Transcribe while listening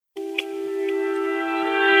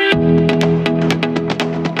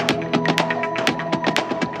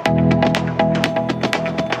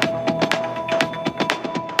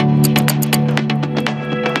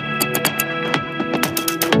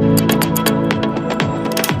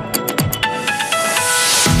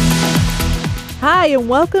Hi, and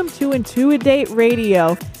welcome to Intuidate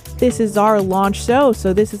Radio. This is our launch show,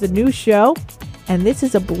 so this is a new show, and this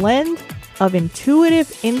is a blend of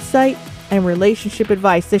intuitive insight and relationship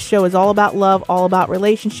advice. This show is all about love, all about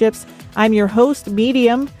relationships. I'm your host,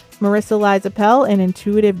 medium, Marissa Lizapel, an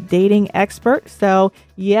intuitive dating expert. So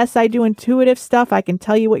yes, I do intuitive stuff. I can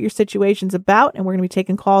tell you what your situation's about, and we're going to be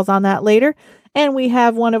taking calls on that later. And we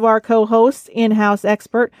have one of our co-hosts, in-house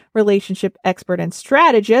expert, relationship expert, and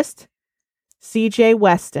strategist, CJ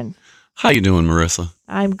Weston. How you doing, Marissa?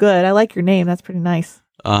 I'm good. I like your name. That's pretty nice.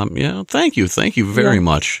 Yeah, thank you. Thank you very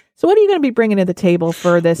much. So what are you going to be bringing to the table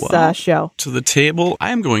for this show? To the table,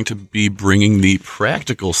 I am going to be bringing the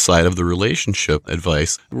practical side of the relationship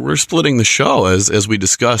advice. We're splitting the show as we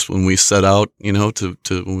discussed when we set out, to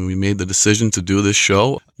when we made the decision to do this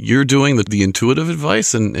show. You're doing the intuitive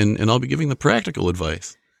advice and I'll be giving the practical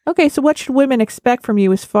advice. Okay, so what should women expect from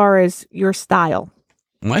you as far as your style?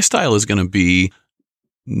 My style is going to be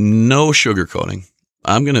no sugarcoating.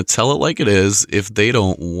 I'm going to tell it like it is. If they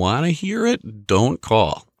don't want to hear it, don't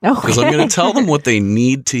call. Because I'm going to tell them what they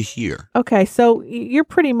need to hear. Okay, so you're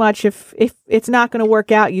pretty much, if it's not going to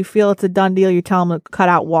work out, you feel it's a done deal, you tell them to cut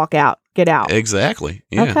out, walk out, get out. Exactly.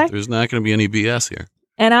 Yeah, okay. There's not going to be any BS here.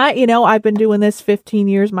 And I've been doing this 15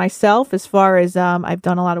 years myself, as far as I've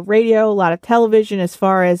done a lot of radio, a lot of television, as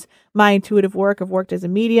far as my intuitive work. I've worked as a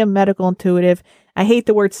medium, medical intuitive. I hate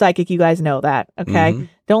the word psychic. You guys know that. Okay. Mm-hmm.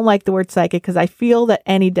 Don't like the word psychic because I feel that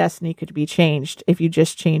any destiny could be changed if you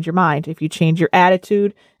just change your mind, if you change your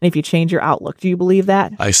attitude, and if you change your outlook. Do you believe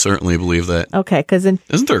that? I certainly believe that. Okay. Because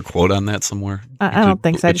isn't there a quote on that somewhere? I don't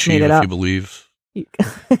think so. I just made it up. If you believe.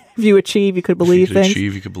 If you achieve, you could believe things.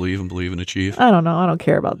 Achieve, you could believe and believe and achieve. I don't know. I don't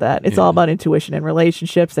care about that. It's all about intuition and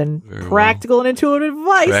relationships and practical and intuitive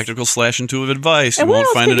advice. Practical/intuitive advice. You won't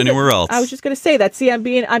find it anywhere else. I was just going to say that. See,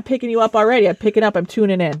 I'm picking you up already. I'm picking up. I'm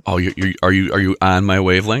tuning in. Oh, are you on my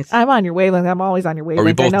wavelength? I'm on your wavelength. I'm always on your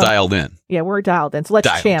wavelength. Are we both dialed in? Yeah, we're dialed in. So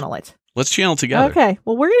let's channel it. Let's channel together. Okay.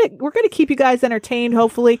 Well, we're gonna keep you guys entertained,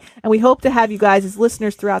 hopefully, and we hope to have you guys as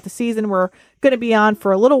listeners throughout the season. We're going to be on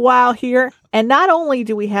for a little while here, and not only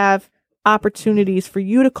do we have opportunities for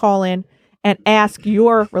you to call in and ask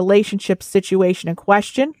your relationship situation in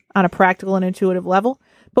question on a practical and intuitive level,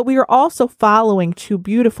 but we are also following two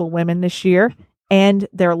beautiful women this year and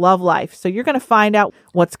their love life. So you're going to find out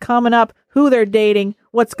what's coming up, who they're dating,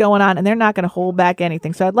 what's going on, and they're not going to hold back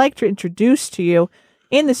anything. So I'd like to introduce to you,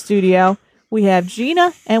 in the studio, we have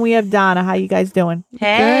Gina and we have Donna. How you guys doing?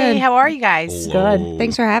 Hey, how are you guys? Hello. Good.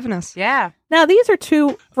 Thanks for having us. Yeah. Now, these are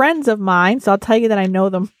two friends of mine, so I'll tell you that I know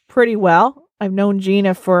them pretty well. I've known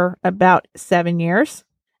Gina for about 7 years.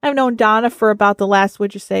 I've known Donna for about the last,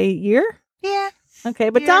 would you say, year? Yeah. Okay,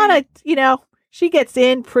 but Donna, she gets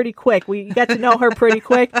in pretty quick. We got to know her pretty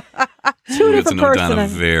quick. Two different persons. Donna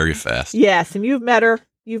very fast. Yes, and you've met her.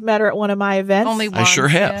 You've met her at one of my events. Only once. I sure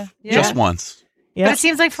have. Yeah. Just once. Yeah. But it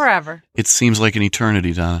seems like forever. It seems like an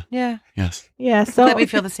eternity, Donna. Yeah. Yes. Yeah. So Let me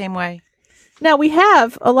feel the same way. Now we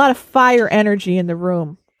have a lot of fire energy in the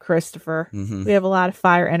room, Christopher. Mm-hmm. We have a lot of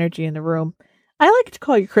fire energy in the room. I like to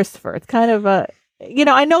call you Christopher. It's kind of a,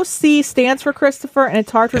 I know C stands for Christopher, and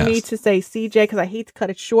it's hard for me to say CJ because I hate to cut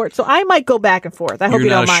it short. So I might go back and forth. I hope you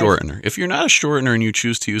don't mind. You're not a shortener. If you're not a shortener and you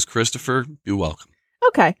choose to use Christopher, you're welcome.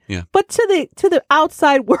 Okay. Yeah. But to the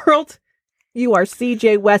outside world, you are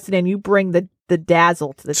CJ Weston, and you bring the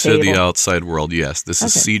dazzle to the table. To the outside world, yes. This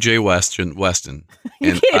is CJ Weston,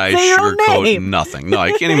 You and can't I say your own sugarcoat name. nothing. No,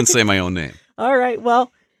 I can't even say my own name. All right. Well,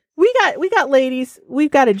 we got ladies. We've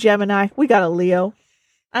got a Gemini. We got a Leo.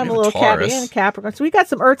 I'm a little Taurus and a Capricorn. So we got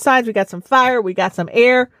some earth signs. We got some fire. We got some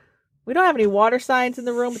air. We don't have any water signs in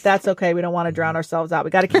the room, but that's okay. We don't want to drown ourselves out.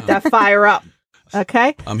 We got to keep that fire up.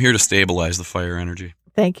 Okay? I'm here to stabilize the fire energy.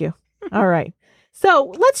 Thank you. All right.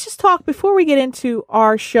 So let's just talk before we get into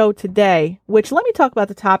our show today, which let me talk about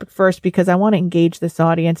the topic first because I want to engage this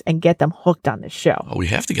audience and get them hooked on this show. Oh, we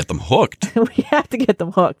have to get them hooked. We have to get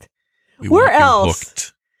them hooked. We Where want them else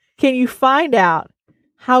hooked. can you find out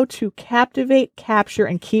how to captivate, capture,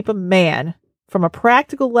 and keep a man from a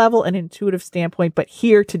practical level and intuitive standpoint, but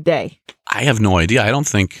here today? I have no idea.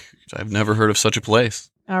 I've never heard of such a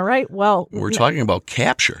place. All right. Well, We're talking about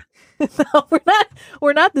capture. No,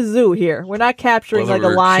 we're not the zoo here. We're not capturing like a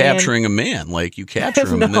we're lion. capturing a man. Like you capture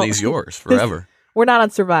him and then he's yours forever. We're not on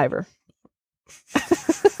Survivor.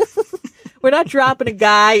 We're not dropping a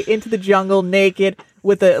guy into the jungle naked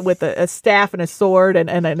with a staff and a sword and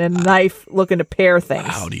a knife looking to pair things.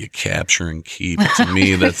 How do you capture and keep? To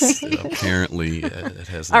me, that's apparently it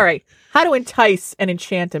has. All right. How to entice and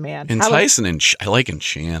enchant a man. Entice and I like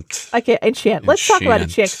enchant. Okay, enchant. Let's talk about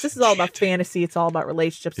enchant. 'Cause this is all about fantasy. It's all about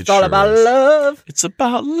relationships. It's all about love. It's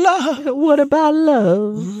about love. What about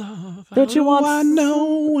love? Love. Don't you want? I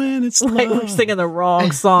know when it's Like love. we're singing the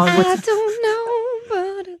wrong song. I don't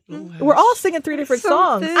know, but We're all singing 3 different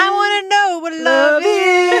songs. I want to know what love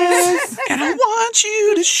is. And I want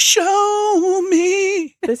you to show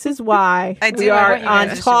me. This is why I do. we I are want you on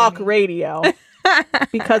guys to talk show me. radio.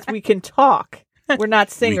 Because we can talk. We're not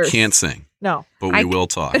singers. We can't sing, No. but we will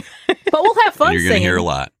talk. But we'll have fun And you're going to singing. hear a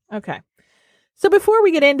lot. Okay. So before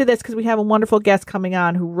we get into this, because we have a wonderful guest coming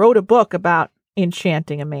on who wrote a book about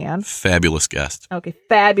enchanting a man. Fabulous guest. Okay,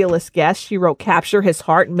 fabulous guest. She wrote Capture His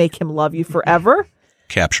Heart and Make Him Love You Forever.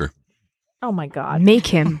 Capture. Oh my God. Make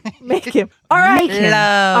him. Make him. All right.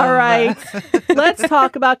 Love. All right. Let's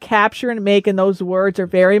talk about capture and make, and those words are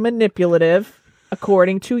very manipulative,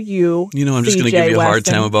 according to you. You know, I'm just going to CJ give you a hard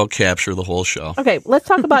Weston. time about capture the whole show. Okay, let's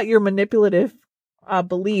talk about your manipulative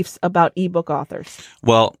beliefs about ebook authors.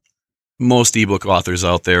 Well, most ebook authors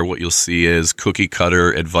out there, what you'll see is cookie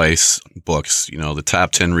cutter advice books. You know, the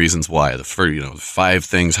top 10 reasons why, the 5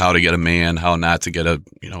 things how to get a man, how not to get a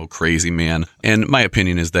crazy man. And my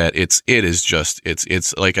opinion is that it's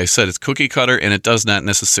like I said, it's cookie cutter, and it does not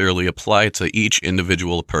necessarily apply to each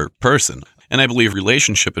individual person. And I believe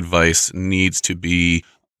relationship advice needs to be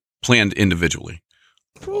planned individually.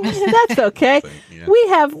 That's okay. Yeah. We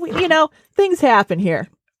have, things happen here.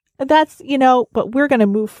 That's, but we're going to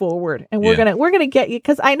move forward, and we're Yeah. going to get you,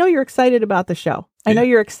 because I know you're excited about the show. I know Yeah.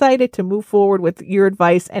 you're excited to move forward with your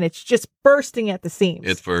advice, and it's just bursting at the seams.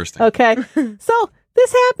 It's bursting. Okay. So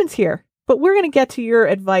this happens here, but we're going to get to your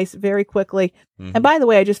advice very quickly. Mhm. And by the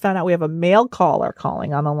way, I just found out we have a male caller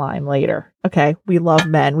calling on the line later. Okay. We love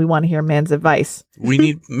men. We want to hear men's advice. We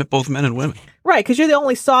need both men and women. Right. Because you're the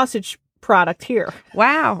only sausage product here.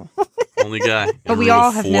 Wow. Only guy. But In we a room all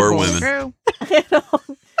of have 4 nipples. women. True.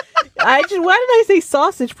 Why did I say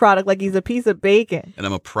sausage product like he's a piece of bacon? And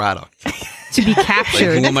I'm a product. To be Like,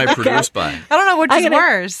 captured. who am I produced by? I don't know which I'm is gonna-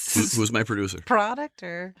 worse. Who's my producer? Product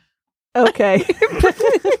or Okay.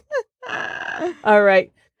 All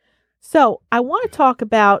right. So I want to talk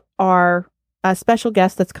about our special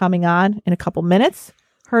guest that's coming on in a couple minutes.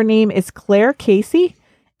 Her name is Claire Casey,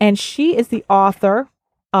 and she is the author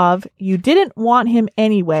of You Didn't Want Him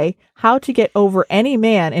Anyway, How to Get Over Any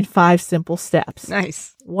Man in 5 Simple Steps.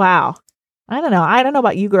 nice. Wow. I don't know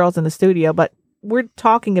about you girls in the studio, but we're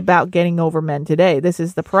talking about getting over men today. This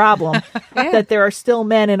is the problem, Yeah. that there are still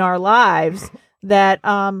men in our lives that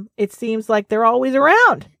it seems like they're always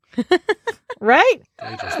around. Right?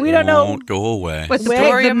 They just We don't know- won't go away. But the, Wait,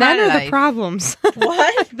 story the of men my or life. the problems?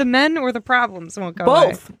 What? The men or the problems won't go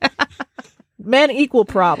away. Both. Men equal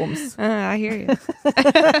problems. I hear you.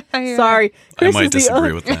 I hear Sorry. I Chris might is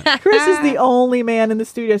disagree with that. Chris is the only man in the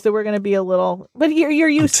studio, so we're going to be a little. But you're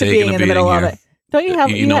used to taking being a in the middle beating of here. it. Don't you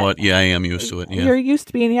have? You know have- what? Yeah, I am used to it. Yeah. You're used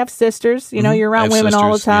to being. You have sisters. You know, Mhm. you're I around have women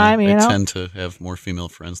all the sisters, yeah. time. I You know. tend to have more female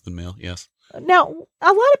friends than male. Yes. Now,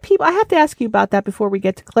 a lot of people. I have to ask you about that before we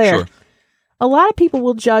get to Claire. Sure. A lot of people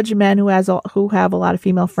will judge men who have a lot of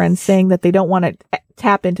female friends, saying that they don't want to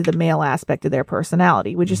tap into the male aspect of their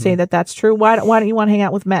personality. Would you say that that's true? Why don't you want to hang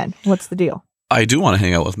out with men? What's the deal? I do want to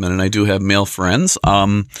hang out with men, and I do have male friends.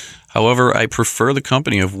 However, I prefer the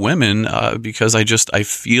company of women because I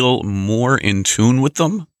feel more in tune with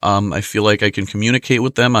them. I feel like I can communicate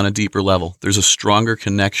with them on a deeper level. There's a stronger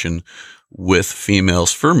connection with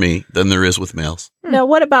females for me than there is with males. Now,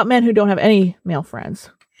 what about men who don't have any male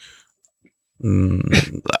friends?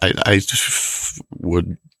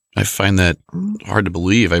 I find that hard to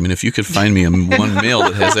believe. I mean, if you could find me one male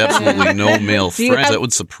that has absolutely no male Do you friends, have- that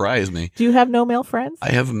would surprise me. Do you have no male friends?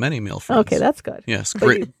 I have many male friends. Okay, that's good. yes, But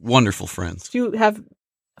great, you- wonderful friends. Do you have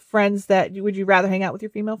friends that would you rather hang out with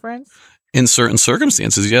your female friends? In certain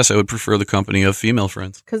circumstances, yes, I would prefer the company of female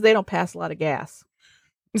friends. Because they don't pass a lot of gas.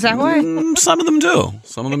 Is that why? Some of them do.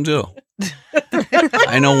 Some of them do.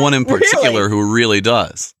 I know one in particular who really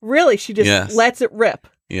does. Really, she just Yes. lets it rip.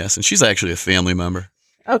 Yes, and she's actually a family member.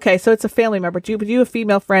 Okay, so it's a family member. Do you have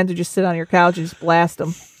female friends who just sit on your couch and just blast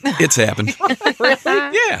them? It's happened. Really?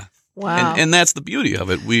 Yeah. Wow. And that's the beauty of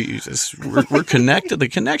it. We're connected. The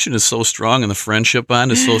connection is so strong, and the friendship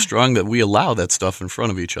bond is so strong that we allow that stuff in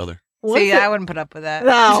front of each other. What's See, it- I wouldn't put up with that.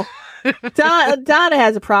 No. Donna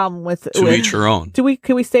has a problem with. To with- each her own. Can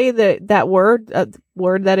we say that word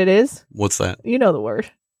that it is? What's that? You know the word.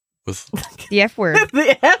 With The F word.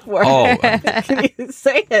 The F word. Oh. Can you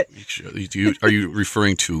say it? are you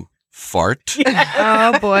referring to Fart.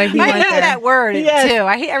 Oh boy, he I went hate there. that word Yes. too.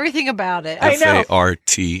 I hate everything about it. I know.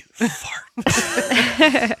 F-A-R-T. Fart.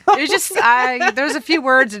 It's just there's a few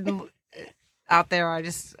words out there I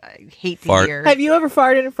hate to Fart. hear. Have you ever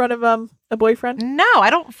farted in front of a boyfriend? No, I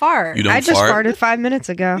don't fart. You don't I just fart? farted 5 minutes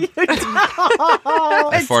ago. I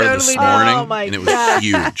farted this totally morning, Oh, my and it was God.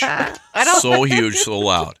 huge. don't- So huge, so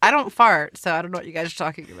loud. I don't fart, so I don't know what you guys are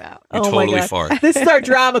talking about. You Oh, my totally God. fart. This is our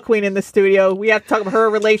drama queen in the studio. We have to talk about her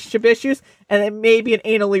relationship issues, and then maybe an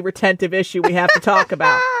anally retentive issue we have to talk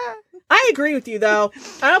about. I agree with you, though.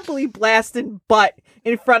 I don't believe blasting butt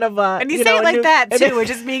in front of a. And you say it like that too. It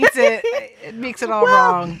just makes it makes it all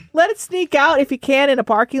Well, wrong. Let it sneak out if you can in a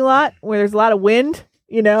parking lot where there's a lot of wind.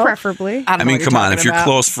 You know. Preferably. I, don't I know mean, what come on. talking If you're about.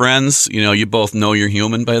 close friends, you both know you're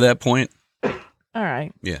human by that point. All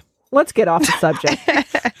right. Yeah. Let's get off the subject.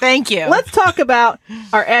 Thank you. Let's talk about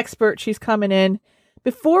our expert. She's coming in.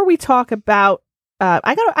 Before we talk about,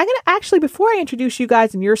 I gotta actually, before I introduce you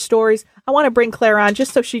guys and your stories, I want to bring Claire on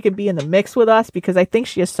just so she can be in the mix with us because I think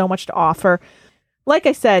she has so much to offer. Like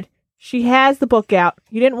I said, she has the book out.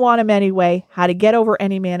 You didn't want him anyway. How to Get Over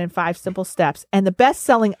Any Man in 5 Simple Steps, and the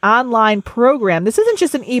best-selling online program. This isn't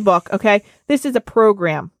just an ebook, okay? This is a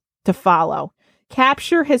program to follow.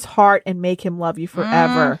 Capture his heart and make him love you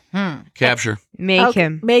forever. Capture. Make Okay,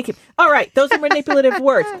 him. Make him. All right. Those are manipulative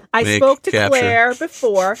words. I Make, spoke to capture. Claire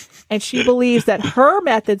before, and she believes that her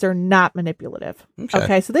methods are not manipulative.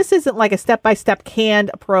 Okay. So this isn't like a step-by-step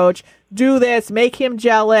canned approach. Do this, make him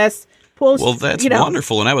jealous. Post, Well, that's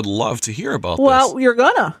wonderful, and I would love to hear about Well, this you're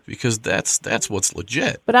gonna, because that's what's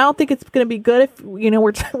legit. but I don't think it's gonna be good if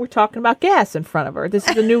we're talking about gas in front of her. This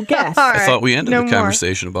is a new guest. All I right, thought we ended no the more.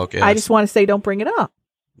 conversation about gas. I just want to say, don't bring it up.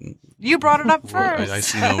 You brought it up Well, first. I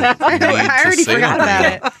see no need I already to say forgot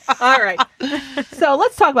anything. about it. All right. So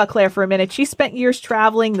let's talk about Claire for a minute. She spent years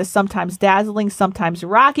traveling the sometimes dazzling, sometimes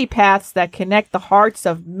rocky paths that connect the hearts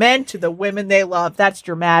of men to the women they love. That's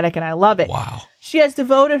dramatic, and I love it. Wow. She has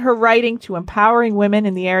devoted her writing to empowering women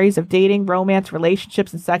in the areas of dating, romance,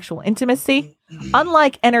 relationships, and sexual intimacy.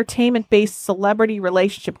 Unlike entertainment-based celebrity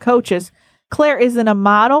relationship coaches, Claire isn't a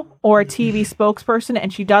model or a TV spokesperson,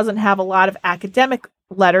 and she doesn't have a lot of academic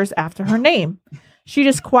letters after her name. She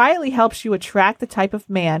just quietly helps you attract the type of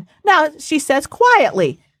man. Now, she says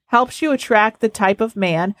quietly, helps you attract the type of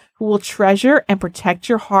man who will treasure and protect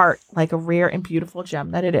your heart like a rare and beautiful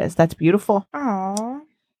gem that it is. That's beautiful. Aww.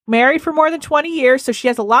 Married for more than 20 years, so she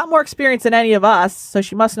has a lot more experience than any of us, so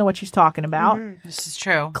she must know what she's talking about. This is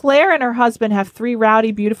true. Claire and her husband have 3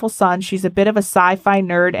 rowdy, beautiful sons. She's a bit of a sci-fi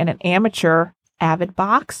nerd and an amateur avid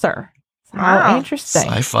boxer. How Wow. interesting.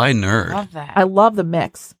 Sci-fi nerd. Love that. I love the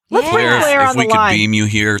mix. Let's Yeah. bring Claire, Claire if on we the could line. beam you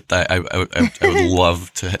here, I would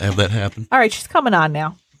love to have that happen. All right, she's coming on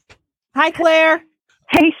now. Hi, Claire.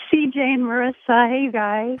 Hey, CJ and Marissa. Hey, you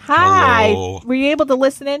guys. Hi. Hello. Were you able to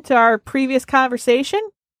listen in to our previous conversation?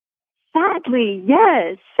 Sadly,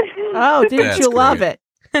 yes. Oh, didn't That's you love great.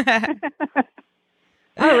 it?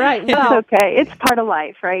 All right. It's Well, okay. It's part of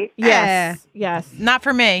life, right? yes. Yes. Not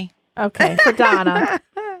for me. Okay, for Donna.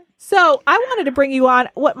 So I wanted to bring you on.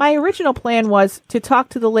 What my original plan was to talk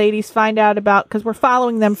to the ladies, find out about, because we're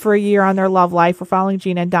following them for a year on their love life. We're following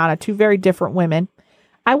Gina and Donna, 2 very different women.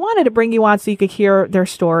 I wanted to bring you on so you could hear their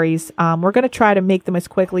stories. We're going to try to make them as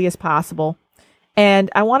quickly as possible. And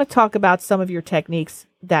I want to talk about some of your techniques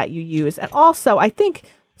that you use. And also, I think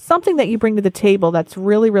something that you bring to the table that's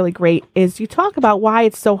really, really great is you talk about why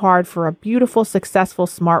it's so hard for a beautiful, successful,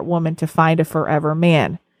 smart woman to find a forever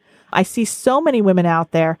man. I see so many women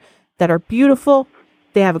out there that are beautiful,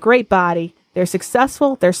 they have a great body, they're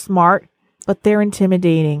successful, they're smart, but they're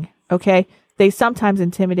intimidating, okay? They sometimes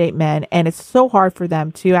intimidate men, and it's so hard for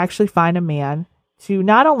them to actually find a man to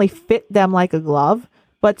not only fit them like a glove,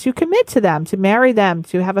 but to commit to them, to marry them,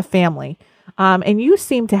 to have a family. And you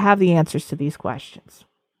seem to have the answers to these questions.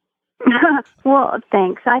 Well,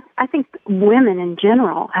 thanks. I think women in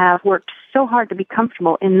general have worked so hard to be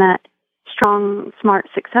comfortable in that strong, smart,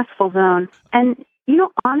 successful zone. And,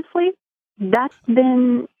 honestly, that's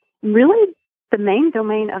been really the main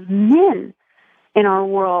domain of men in our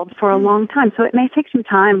world for a long time. So it may take some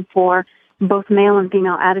time for both male and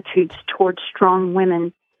female attitudes towards strong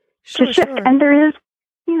women to shift. And there is,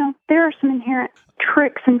 there are some inherent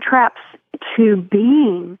tricks and traps to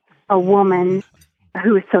being a woman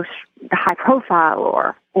who is so high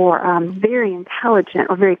profile or very intelligent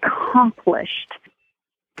or very accomplished.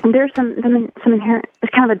 And there's some inherent,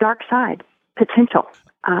 there's kind of a dark side potential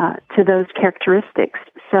to those characteristics.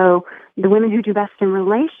 So the women who do best in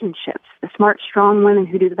relationships, the smart, strong women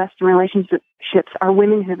who do the best in relationships are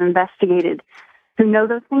women who have investigated, who know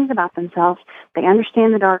those things about themselves. They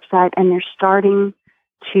understand the dark side, and they're starting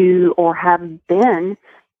to or have been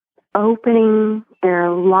opening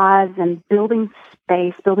their lives and building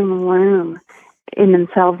space, building room in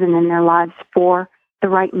themselves and in their lives for the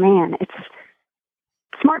right man. It's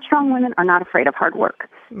smart, strong women are not afraid of hard work.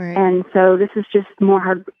 Right. And so this is just more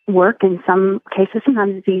hard work in some cases.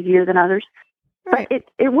 Sometimes it's easier than others. Right. But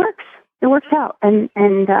it works. It works out. And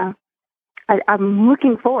I'm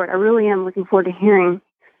looking forward. I really am looking forward to hearing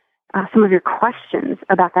some of your questions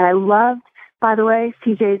about that. I loved, by the way,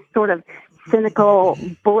 CJ's sort of cynical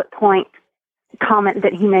bullet point comment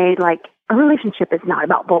that he made, like, a relationship is not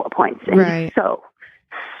about bullet points. And Right. so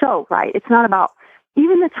right. It's not about,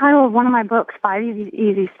 even the title of one of my books, 5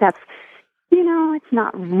 Easy Steps, it's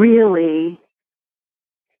not really,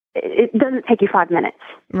 it doesn't take you 5 minutes.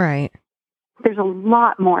 Right. There's a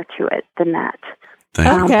lot more to it than that.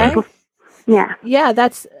 Thank you. Okay. Yeah. Yeah,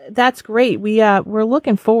 that's great. We're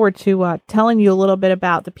looking forward to telling you a little bit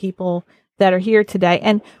about the people that are here today.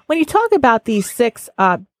 And when you talk about these 6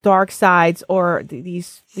 dark sides or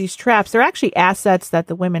these traps, they're actually assets that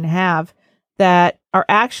the women have that are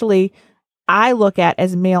actually, I look at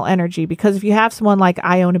as male energy, because if you have someone like,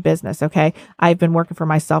 I own a business, okay, I've been working for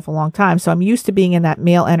myself a long time, so I'm used to being in that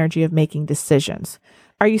male energy of making decisions.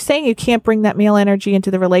 Are you saying you can't bring that male energy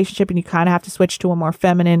into the relationship and you kind of have to switch to a more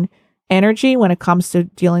feminine energy when it comes to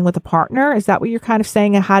dealing with a partner? Is that what you're kind of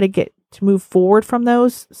saying, and how to move forward from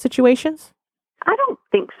those situations? I don't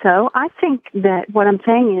think so. I think that what I'm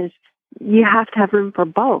saying is you have to have room for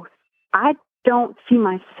both. I don't see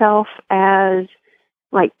myself as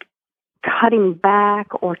like cutting back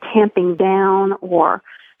or tamping down or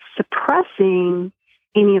suppressing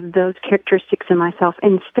any of those characteristics in myself.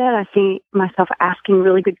 Instead, I see myself asking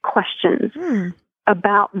really good questions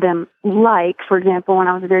about them. Like, for example, when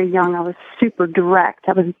I was very young, I was super direct.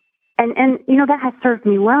 And that has served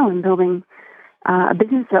me well in building a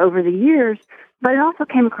business over the years, but it also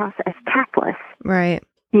came across as tactless. Right.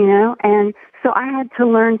 And so I had to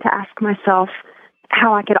learn to ask myself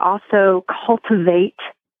how I could also cultivate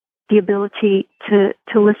the ability to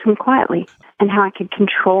listen quietly, and how I could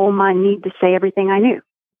control my need to say everything I knew.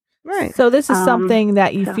 Right. So this is something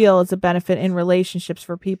that you feel is a benefit in relationships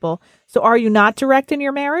for people. So are you not direct in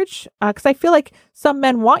your marriage? Because I feel like some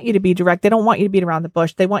men want you to be direct. They don't want you to beat around the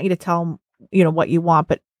bush. They want you to tell them, what you want.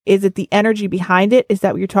 But is it the energy behind it? Is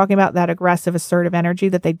that what you're talking about, that aggressive, assertive energy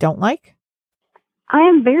that they don't like? I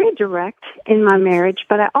am very direct in my marriage,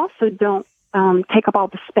 but I also don't take up all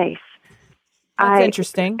the space. That's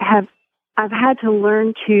interesting. I've had to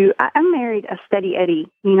learn to. I'm married a steady Eddie,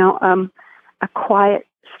 a quiet,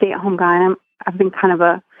 stay-at-home guy. And I've been kind of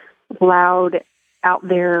a loud, out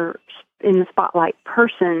there in the spotlight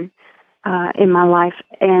person in my life,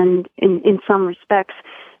 and in some respects,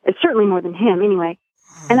 it's certainly more than him anyway.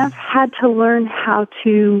 And I've had to learn how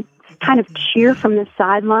to kind of cheer from the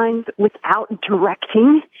sidelines without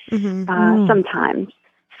directing sometimes,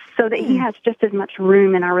 so that he has just as much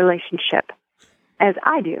room in our relationship as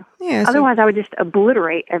I do. Yeah. Otherwise, I would just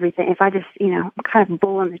obliterate everything if I just, I'm kind of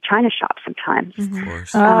bull in the china shop sometimes. Of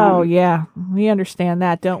course. Oh, yeah. We understand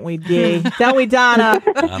that, don't we, Dee? Don't we, Donna?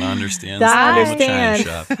 Donna understands. Donna the China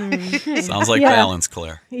understands. shop. Sounds like balance,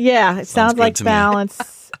 Claire. Yeah, it sounds good like to me.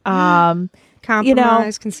 balance.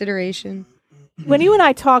 Compromise, consideration. When you and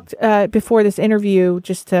I talked before this interview,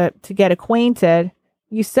 just to get acquainted,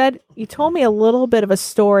 you told me a little bit of a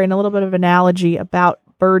story and a little bit of analogy about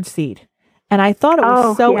birdseed. And I thought it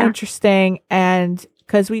was interesting. And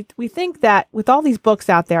because we think that with all these books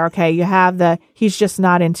out there, okay, you have He's Just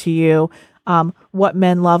Not Into You, What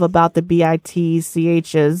Men Love About the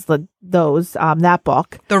BITCHs, that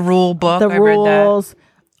book. The rule book. The I rules,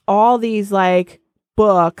 all these like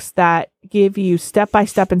books that give you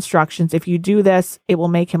step-by-step instructions. If you do this, it will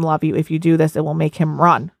make him love you. If you do this, it will make him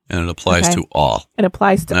run. And it applies to all. It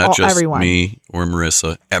applies to Not just everyone. me or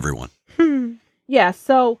Marissa, everyone. Yeah,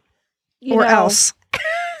 so Else.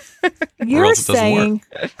 You're Or else it doesn't saying,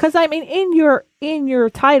 because I mean, in your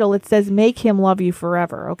title it says "Make him love you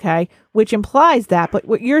forever," okay, which implies that. But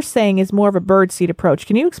what you're saying is more of a birdseed approach.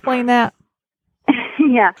 Can you explain that?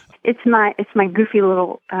 Yeah, it's my goofy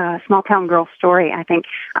little small town girl story. I think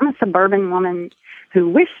I'm a suburban woman who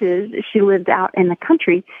wishes she lived out in the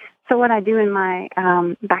country. So what I do in my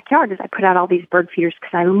backyard is I put out all these bird feeders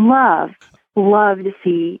because I love to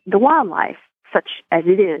see the wildlife, such as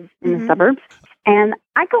it is in the suburbs. And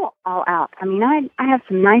I go all out. I mean, I have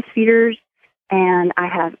some nice feeders, and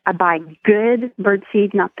I buy good bird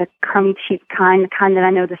seed, not the crummy cheap kind, the kind that I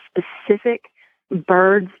know the specific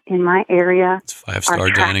birds in my area. It's 5-star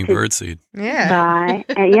dining birdseed. Yeah.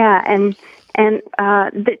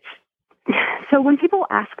 So when people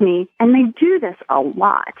ask me, and they do this a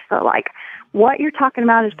lot, so like, what you're talking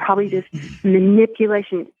about is probably just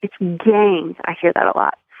manipulation. It's games. I hear that a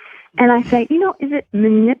lot. And I say, is it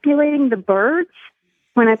manipulating the birds?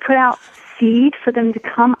 When I put out seed for them to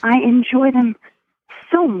come, I enjoy them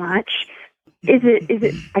so much. Is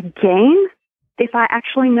it a game? If I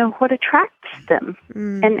actually know what attracts them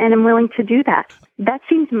and I'm willing to do that. That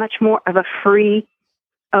seems much more of a free,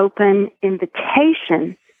 open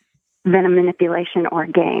invitation than a manipulation or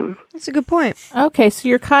a game. That's a good point. Okay, so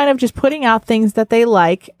you're kind of just putting out things that they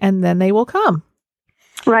like, and then they will come.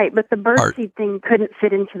 Right, but the birdseed thing couldn't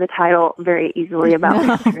fit into the title very easily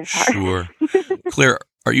about Sure. Claire,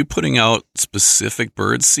 are you putting out specific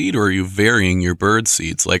bird seed, or are you varying your bird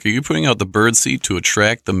seeds? Like, are you putting out the bird seed to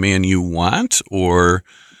attract the man you want, or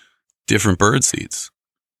different bird seeds?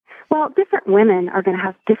 Well, different women are going to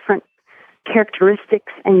have different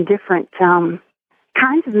characteristics and different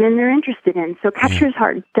kinds of men they're interested in. So Capture His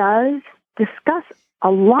Heart does discuss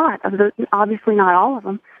a lot of those, obviously not all of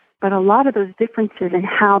them, but a lot of those differences in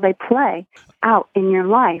how they play out in your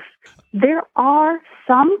life. There are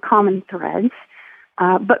some common threads,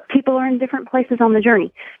 but people are in different places on the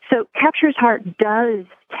journey. So Capture His Heart does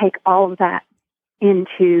take all of that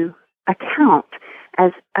into account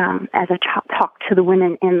as I talk to the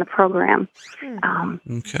women in the program.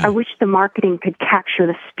 I wish the marketing could capture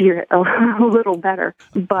the spirit a little better,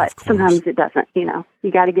 but sometimes it doesn't.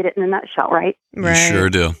 You got to get it in a nutshell, right? You sure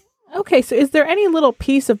do. Okay, so is there any little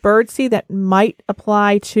piece of birdseed that might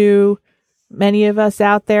apply to many of us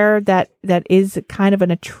out there that is kind of an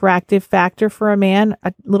attractive factor for a man?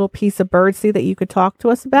 A little piece of birdseed that you could talk to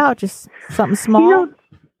us about? Just something small?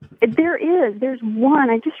 There's one.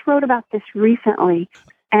 I just wrote about this recently,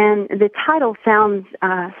 and the title sounds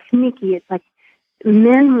sneaky. It's like,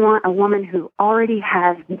 men want a woman who already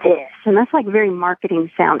has this, and that's like very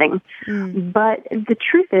marketing sounding. But the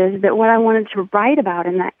truth is that what I wanted to write about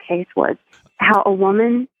in that case was how a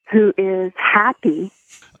woman who is happy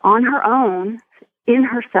on her own, in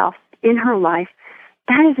herself, in her life,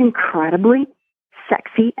 that is incredibly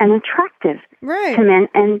sexy and attractive to men.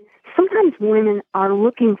 And sometimes women are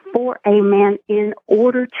looking for a man in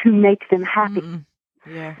order to make them happy.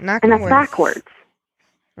 Yeah, and that's backwards.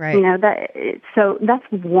 Right. So that's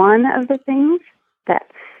one of the things that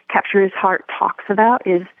Capture His Heart talks about,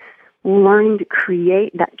 is learning to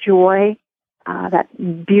create that joy, that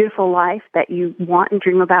beautiful life that you want and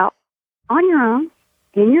dream about on your own,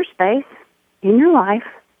 in your space, in your life,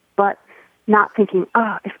 but not thinking,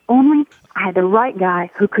 if only I had the right guy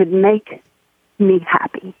who could make me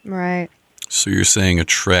happy. Right. So you're saying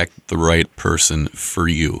attract the right person for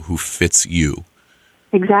you, who fits you.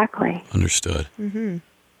 Exactly. Understood. Mm-hmm.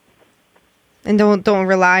 And don't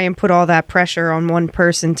rely and put all that pressure on one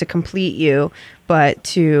person to complete you, but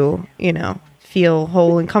to, feel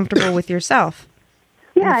whole and comfortable with yourself.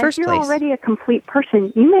 Yeah, if you're already a complete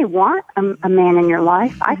person, you may want a man in your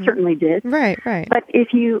life. I certainly did. Right. But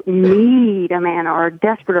if you need a man, or are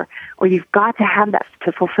desperate, or you've got to have that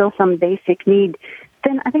to fulfill some basic need,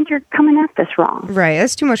 then I think you're coming at this wrong. Right.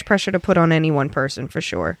 That's too much pressure to put on any one person, for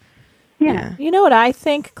sure. Yeah. You know what I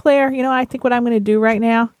think, Claire? I think what I'm going to do right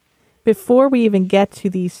now, before we even get to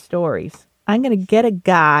these stories, I'm going to get a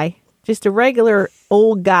guy, just a regular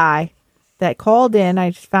old guy that called in. I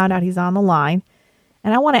just found out he's on the line.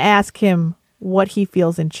 And I want to ask him what he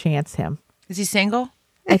feels enchants him. Is he single?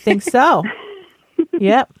 I think so.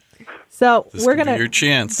 Yep. So this could be your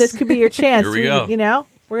chance. This could be your chance. Here we go.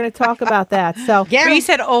 We're going to talk about that. So but you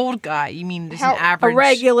said old guy. You mean this an average? A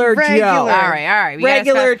regular Joe. All right.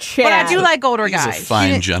 Regular Chad. But I do like older guys. He's a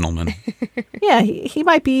fine gentleman. Yeah, he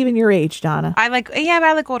might be even your age, Donna. But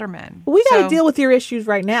I like older men. We got to deal with your issues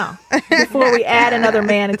right now before we add another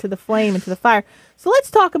man into the flame, into the fire. So let's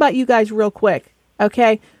talk about you guys real quick.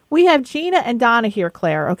 Okay, we have Gina and Donna here,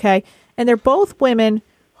 Claire, okay? And they're both women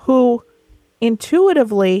who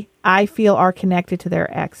intuitively, I feel, are connected to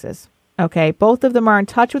their exes, okay? Both of them are in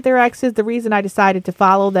touch with their exes. The reason I decided to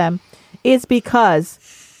follow them is because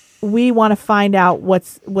we want to find out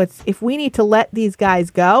what's if we need to let these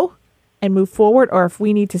guys go and move forward, or if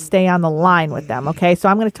we need to stay on the line with them, okay? So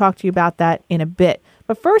I'm going to talk to you about that in a bit.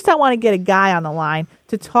 But first, I want to get a guy on the line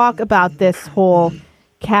to talk about this whole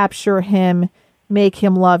capture him, make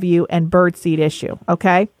him love you, and birdseed issue.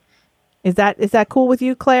 Okay, is that cool with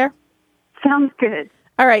you, Claire? Sounds good.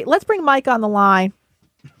 All right, let's bring Mike on the line.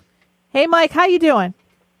 Hey, Mike, how you doing?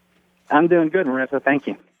 I'm doing good, Marissa. Thank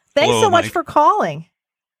you. Thanks Hello, so much Mike. for calling.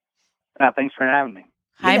 Thanks for having me.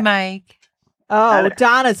 Hi, Mike. Oh,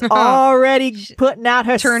 Donna's already putting out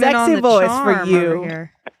her Turning on sexy the voice charm for you. over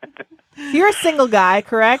here. You're a single guy,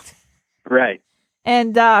 correct? Right.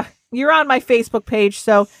 And you're on my Facebook page,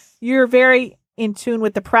 so you're very in tune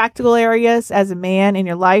with the practical areas as a man in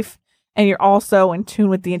your life, and you're also in tune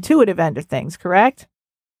with the intuitive end of things, correct?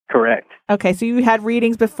 Correct. Okay, so you had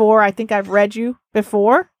readings before. I think I've read you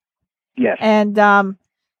before. Yes. And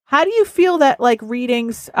how do you feel that like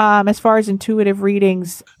readings, as far as intuitive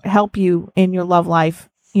readings, help you in your love life,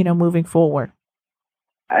 moving forward?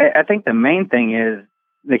 I think the main thing is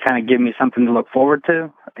they kind of give me something to look forward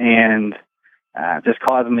to, and just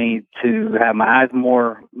cause me to have my eyes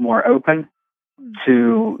more open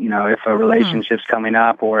to, if a relationship's coming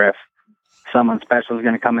up or if someone special is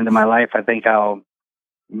going to come into my life. I think I'll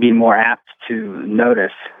be more apt to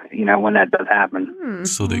notice, when that does happen.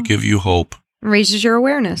 So they give you hope. Raises your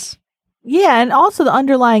awareness. Yeah, and also the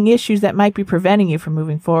underlying issues that might be preventing you from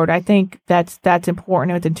moving forward. I think that's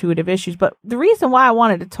important with intuitive issues. But the reason why I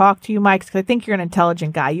wanted to talk to you, Mike, is because I think you're an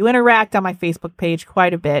intelligent guy. You interact on my Facebook page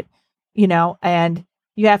quite a bit, and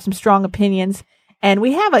you have some strong opinions. And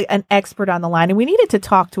we have an expert on the line, and we needed to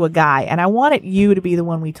talk to a guy. And I wanted you to be the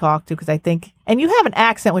one we talked to because I think, and you have an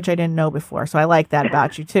accent, which I didn't know before. So I like that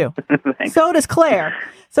about you, too. So does Claire.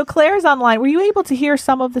 So Claire's online. Were you able to hear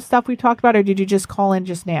some of the stuff we talked about, or did you just call in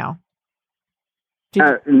just now?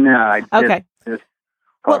 No, I just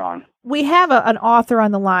hold on. We have an author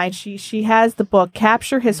on the line. She has the book,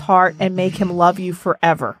 Capture His Heart and Make Him Love You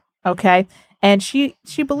Forever. Okay. And she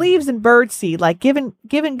believes in birdseed, like giving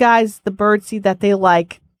guys the birdseed that they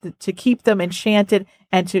like to keep them enchanted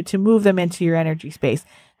and to move them into your energy space.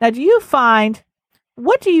 Now,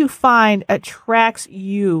 what do you find attracts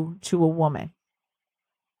you to a woman?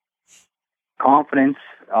 Confidence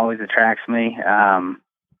always attracts me.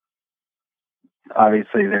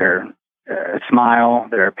 Obviously, their smile,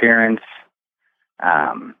 their appearance.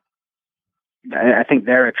 I think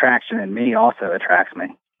their attraction in me also attracts me.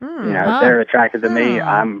 If they're attracted to me,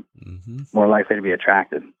 I'm more likely to be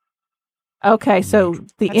attracted. Okay, so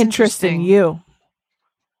the That's interest in interesting. you.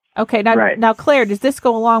 Okay, now Claire, does this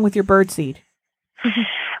go along with your birdseed?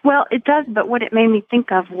 Well, it does, but what it made me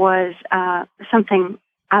think of was something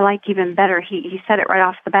I like even better. He said it right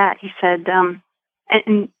off the bat. He said,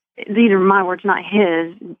 and these are my words, not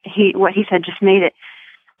his. What he said just made it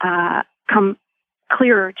come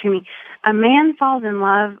clearer to me. A man falls in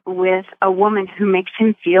love with a woman who makes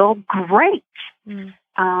him feel great. And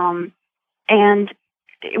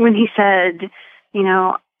when he said,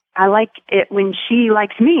 I like it when she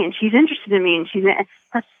likes me and she's interested in me, and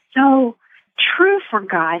that's so true for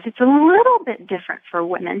guys. It's a little bit different for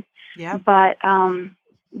women. Yeah. But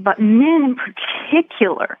men in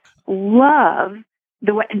particular love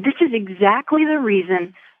the way. This is exactly the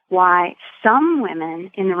reason why some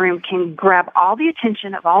women in the room can grab all the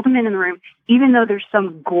attention of all the men in the room, even though there's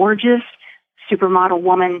some gorgeous supermodel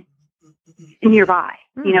woman nearby.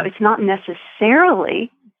 It's not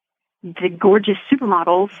necessarily the gorgeous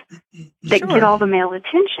supermodels that get all the male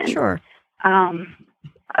attention. Sure.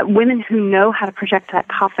 Women who know how to project that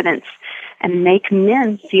confidence and make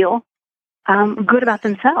men feel good about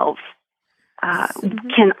themselves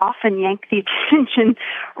can often yank the attention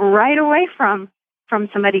right away from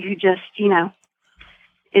somebody who just,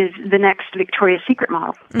 is the next Victoria's Secret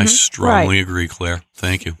model. I strongly agree, Claire.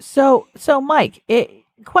 Thank you. So Mike,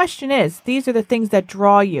 question is, these are the things that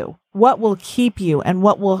draw you. What will keep you and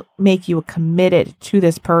what will make you committed to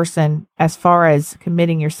this person as far as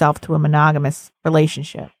committing yourself to a monogamous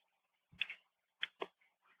relationship?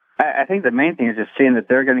 I think the main thing is just seeing that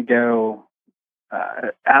they're going to go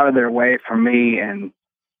out of their way for me and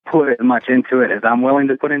put as much into it as I'm willing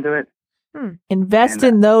to put into it. Invest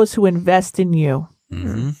in those who invest in you.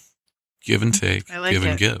 Mm-hmm. Give and take. I like Give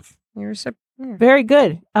and it. give. Very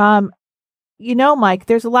good. Mike,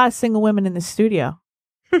 there's a lot of single women in the studio.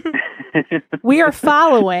 We are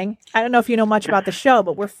following, I don't know if you know much about the show,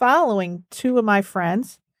 but we're following two of my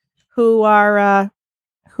friends who are, and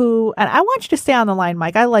I want you to stay on the line,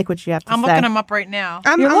 Mike. I like what you have to I'm say. looking them up right now.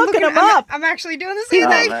 You're looking him up. I'm actually doing the same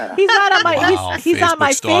thing. He's not on my, Wow, he's on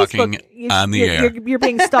my Facebook stalking Facebook. on the you're, air. You're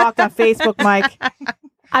being stalked on Facebook, Mike.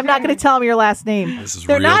 I'm not going to tell him your last name. This is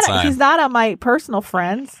They're real not, time. he's not on my personal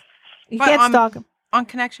friends. You But can't I'm stalk him. On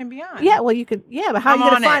Connection Beyond. Yeah, well, you could. Yeah, but how are you I'm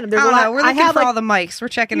going to on find it. him? There's I a don't lot. know. We're I looking have, for all the mics. We're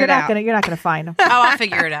checking you're it not out. gonna. You're not gonna find him. Oh, I'll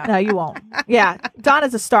figure it out. No, you won't. Yeah,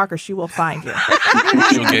 Donna's a stalker. She will find you.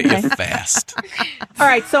 She'll get you fast. All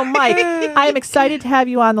right, so Mike, I am excited to have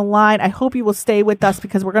you on the line. I hope you will stay with us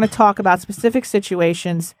because we're going to talk about specific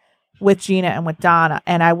situations with Gina and with Donna,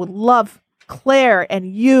 and I would love Claire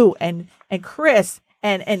and you and Chris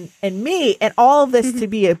and me and all of this to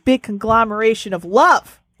be a big conglomeration of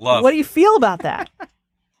love. Love. What do you feel about that?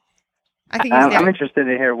 I think he's I'm there. interested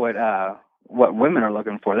to hear what women are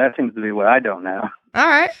looking for. That seems to be what I don't know. All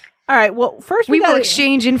right. All right. Well, first We will gotta-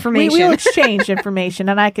 exchange we information. will exchange information,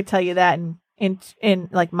 and I could tell you that in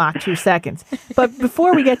like mock 2 seconds. But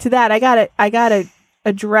before we get to that, I gotta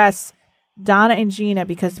address Donna and Gina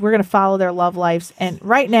because we're gonna follow their love lives. And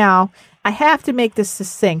right now, I have to make this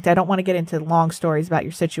succinct. I don't want to get into long stories about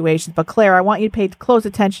your situations, but Claire, I want you to pay close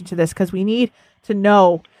attention to this because we need to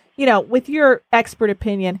know, with your expert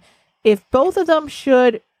opinion, if both of them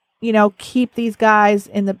should, keep these guys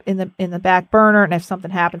in the back burner, and if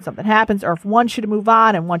something happens, or if one should move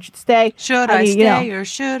on and one should stay. Should I stay or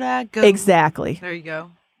should I go? Exactly. There you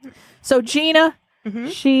go. So Gina,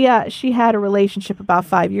 she had a relationship about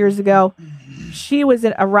 5 years ago. She was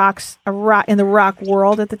in in the rock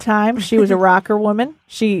world at the time. She was a rocker woman.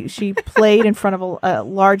 She played in front of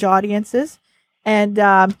large audiences,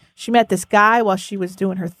 and she met this guy while she was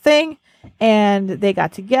doing her thing, and they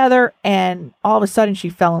got together, and all of a sudden she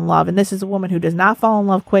fell in love. And this is a woman who does not fall in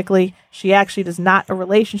love quickly. She actually is not a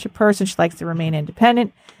relationship person. She likes to remain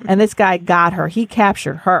independent, and this guy got her. He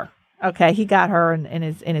captured her. Okay, he got her in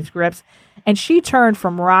his grips, and she turned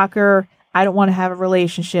from rocker, I don't want to have a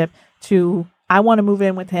relationship, to I want to move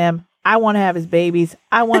in with him. I want to have his babies.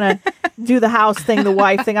 I want to do the house thing, the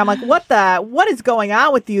wife thing. I'm like, what is going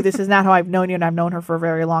on with you? This is not how I've known you, and I've known her for a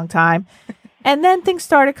very long time. And then things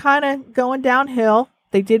started kind of going downhill.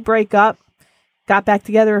 They did break up, got back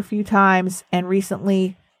together a few times, and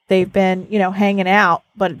recently they've been, hanging out,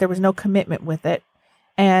 but there was no commitment with it.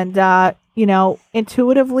 And,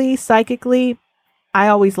 intuitively, psychically, I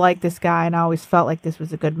always liked this guy, and I always felt like this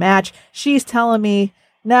was a good match. She's telling me,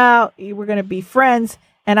 no, we're going to be friends,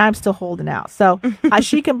 and I'm still holding out. So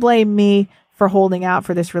she can blame me for holding out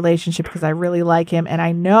for this relationship because I really like him. And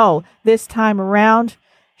I know this time around,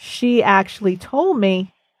 she actually told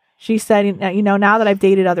me, she said, now that I've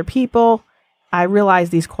dated other people, I realize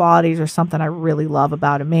these qualities are something I really love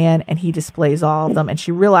about a man, and he displays all of them. And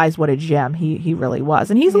she realized what a gem he really was.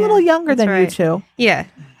 And he's a little younger than you two. Yeah.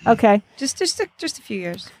 Okay. Just a few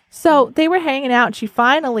years. So they were hanging out, and she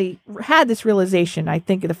finally had this realization, I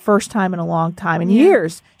think the first time in a long time, in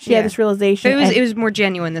years, she had this realization. It was more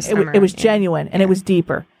genuine this time. It was genuine, and it was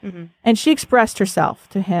deeper. Mm-hmm. And she expressed herself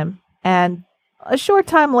to him. And a short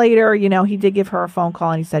time later, he did give her a phone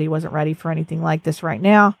call, and he said he wasn't ready for anything like this right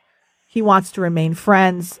now. He wants to remain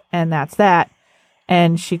friends, and that's that.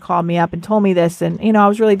 And she called me up and told me this, and, I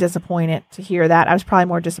was really disappointed to hear that. I was probably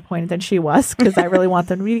more disappointed than she was, because I really want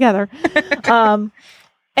them to be together.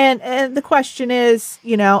 And the question is,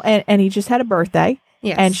 and he just had a birthday.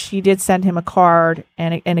 Yes. And she did send him a card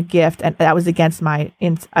and a gift. And that was against my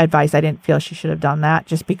advice. I didn't feel she should have done that,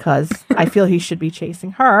 just because I feel he should be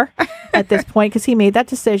chasing her at this point, because he made that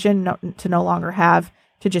decision to no longer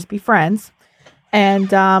to just be friends.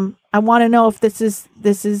 And I want to know if this is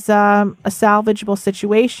a salvageable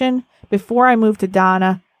situation. Before I move to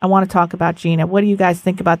Donna, I want to talk about Gina. What do you guys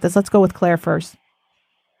think about this? Let's go with Claire first.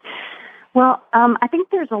 Well, I think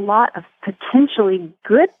there's a lot of potentially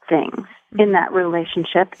good things in that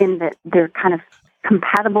relationship, in that they're kind of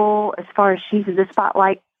compatible as far as she's the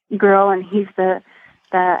spotlight girl and he's the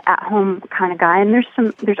at-home kind of guy. And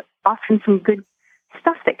there's often some good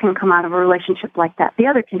stuff that can come out of a relationship like that. The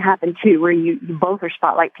other can happen too, where you both are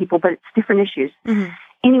spotlight people, but it's different issues. Mm-hmm.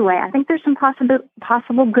 Anyway, I think there's some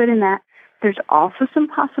possible good in that. There's also some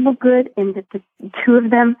possible good in that the two of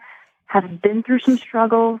them have been through some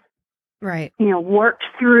struggles. Right. Worked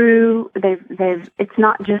through. It's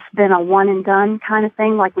not just been a one and done kind of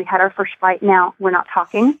thing. Like, we had our first fight, now we're not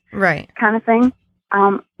talking. Right. Kind of thing.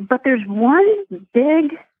 But there's one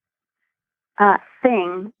big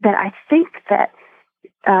thing that I think that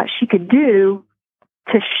she could do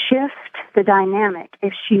to shift the dynamic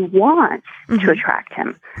if she wants to attract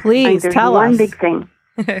him. Please tell us. There's one big thing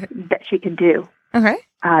that she could do. Okay.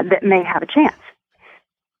 That may have a chance.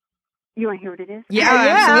 You want to hear what it is?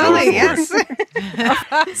 Absolutely.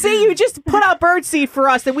 Yes. See, you just put out birdseed for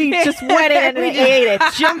us, and we just went in and ate it.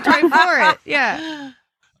 Jumped right for it. Yeah.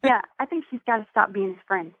 Yeah, I think she's got to stop being his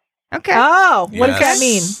friend. Okay. Oh, what does that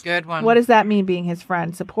mean? Good one. What does that mean, being his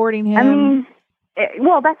friend? Supporting him? I mean,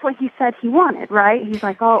 that's what he said he wanted, right? He's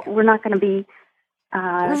like, oh, we're not going to be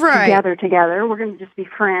together. We're going to just be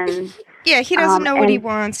friends. Yeah, he doesn't know what he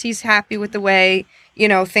wants. He's happy with the way,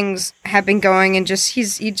 things have been going, and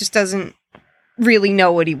he just doesn't really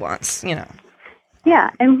know what he wants, Yeah,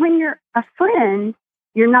 and when you're a friend,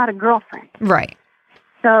 you're not a girlfriend. Right.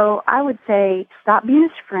 So I would say stop being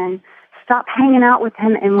his friend. Stop hanging out with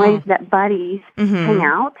him in ways that buddies hang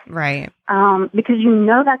out. Right. Because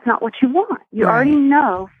that's not what you want. You already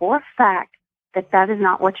know for a fact that is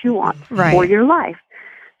not what you want for your life.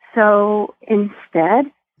 So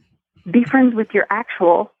instead, be friends with your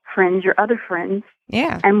actual friends, your other friends,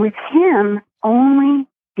 Yeah. And with him, only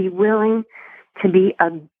be willing to be a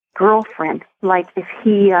girlfriend. Like if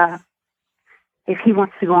he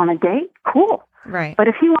wants to go on a date, cool. Right. But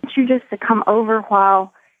if he wants you just to come over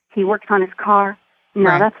while he works on his car, no,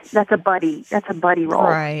 Right. that's a buddy. That's a buddy role.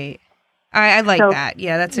 Right. I like So- that.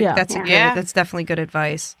 Yeah, that's Yeah. that's definitely good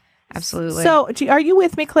advice. Absolutely. So, are you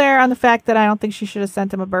with me, Claire, on the fact that I don't think she should have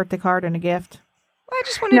sent him a birthday card and a gift? I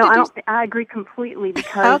just wanted No, to I do. don't. I agree completely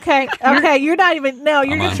because Okay, you're not even. No,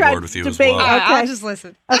 you're I'm just on trying board with to you as debate. well. Okay, I'll just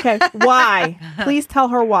listen. okay. Why? Please tell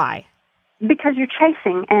her why. because you're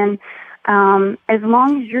chasing, and as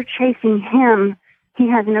long as you're chasing him, he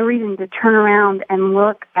has no reason to turn around and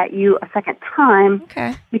look at you a second time.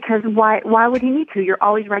 Okay. Because why would he need to? You're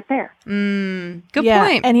always right there. Good yeah,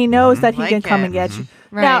 point. and he knows that he Like can come it. and get you.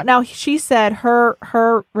 Right. Now she said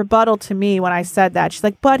her rebuttal to me when I said that. She's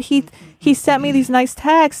like, but he sent me these nice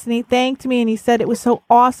texts and he thanked me and he said it was so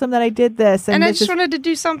awesome that I did this and I this just is- wanted to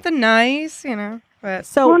do something nice, you know. But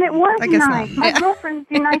so Well, and it was I guess nice. not. My Yeah. girlfriends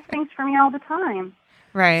do nice things for me all the time.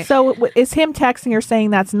 right. so is him texting her saying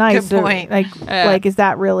that's nice? Good or, point. like is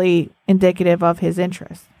that really indicative of his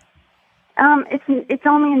interest? It's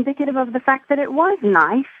only indicative of the fact that it was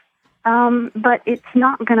nice, but it's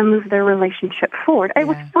not going to move their relationship forward. It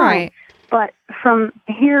was Yeah. fine, Right. but from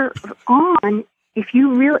here on, if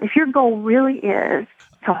your goal really is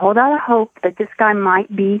to hold out a hope that this guy might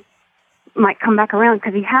come back around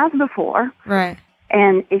because he has before, Right.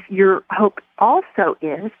 and if your hope also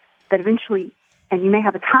is that eventually, and you may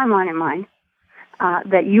have a timeline in mind,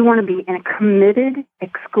 that you want to be in a committed,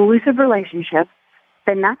 exclusive relationship,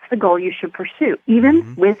 then that's the goal you should pursue,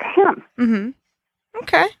 even with him. Mm-hmm.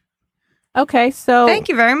 Okay. Okay, so Thank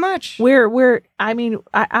you very much.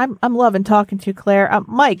 I'm loving talking to you, Claire.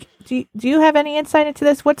 Mike, do you have any insight into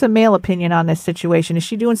this? What's a male opinion on this situation? Is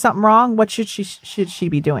she doing something wrong? What should she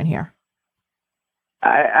be doing here?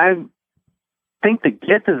 I think the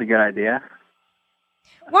gift is a good idea.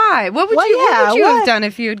 Why? What would Well, you yeah, have what? done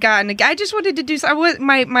if you had gotten I just wanted to do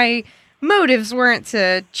my motives weren't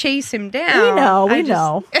to chase him down. We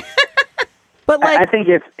know. But I like, think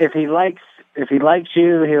if he likes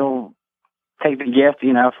you, he'll take the gift,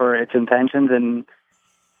 for its intentions, and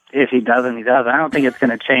if he doesn't, he doesn't. I don't think it's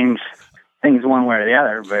going to change things one way or the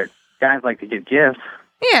other. But guys like to give gifts.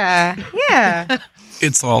 Yeah. Yeah.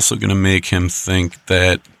 It's also going to make him think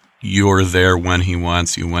that you're there when he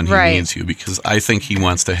wants you, when he Right. needs you, because I think he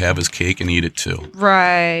wants to have his cake and eat it too.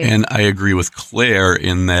 Right. And I agree with Claire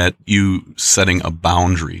in that you setting a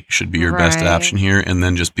boundary should be your best Right. option here, and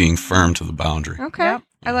then just being firm to the boundary. Okay. Yep.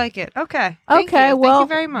 I like it. Okay. Okay, Thank well- you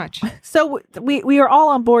very much. so we are all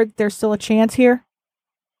on board. There's still a chance here.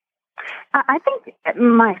 I think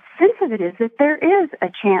my sense of it is that there is a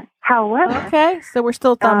chance. However, Okay, so we're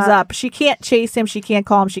still thumbs Uh, up. She can't chase him. She can't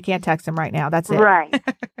call him. She can't text him right now. That's it. right.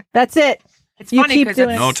 That's it. It's You funny keep 'cause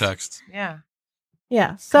doing it's, No texts. yeah,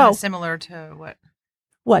 Yeah. so So similar to what?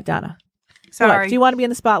 what, Donna? Sorry, What, do you want to be in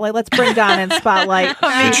the spotlight? Let's bring Donna in the spotlight.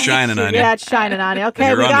 It's shining on you. Yeah, it's shining on you. Okay,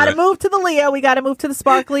 You're we under got to it. move to the Leo. We got to move to the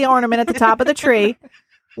sparkly ornament at the top of the tree.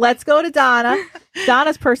 Let's go to Donna.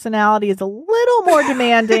 Donna's personality is a little more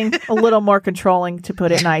demanding, a little more controlling, to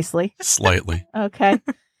put it nicely. Slightly. Okay.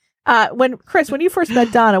 When you first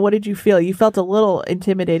met Donna, what did you feel? You felt a little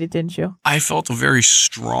intimidated, didn't you? I felt a very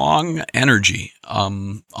strong energy.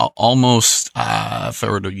 Almost, if I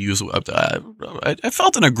were to use, I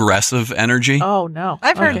felt an aggressive energy. Oh no,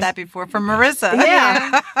 I've heard Okay. that before from Marissa.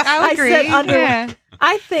 Yeah. I'll I agree. said under- Yeah.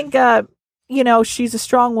 I think she's a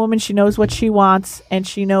strong woman. She knows what she wants, and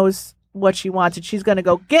she knows what she wants, and she's going to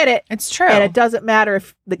go get it. It's true. And it doesn't matter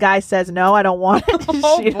if the guy says no, I don't want it.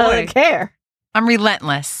 Oh, She boy. doesn't care. I'm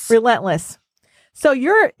relentless. Relentless. So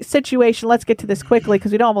your situation, let's get to this quickly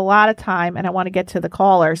because we don't have a lot of time and I want to get to the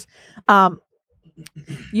callers.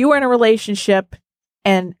 You were in a relationship,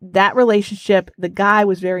 and that relationship, the guy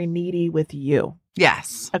was very needy with you.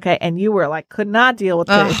 Yes. Okay. And you were like, could not deal with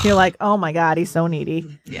Ugh. it. You're like, oh my God, he's so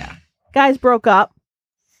needy. Yeah. Guys broke up.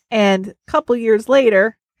 And a couple years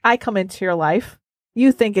later, I come into your life.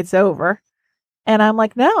 You think it's over. And I'm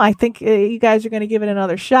like, no, I think you guys are going to give it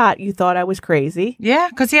another shot. You thought I was crazy. Yeah,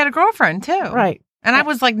 because he had a girlfriend too. Right. And I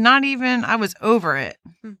was like, I was over it.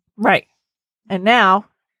 Right. And now,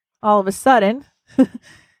 all of a sudden,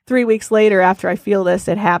 3 weeks later, after I feel this,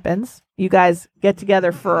 it happens. You guys get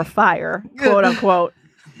together for a fire, quote unquote.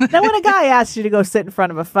 Now, when a guy asks you to go sit in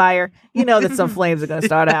front of a fire, you know that some flames are going to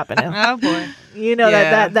start happening. Oh boy. You know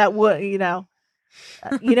Yeah. that would, that's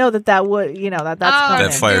coming.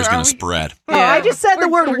 That fire's Are going we- to spread. Oh, I just said the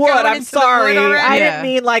We're word going wood. I'm into the sorry. wood already? I Yeah. didn't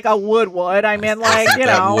mean like a wood. I meant like,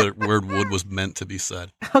 That word wood was meant to be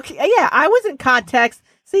said. Okay, yeah, I was in context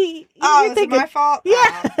See, Oh, you're is it my fault?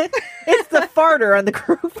 Yeah, it's the farter on the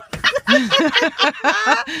group.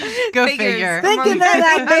 Go Figures. figure. Thinking of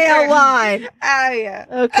that male line. Oh, yeah.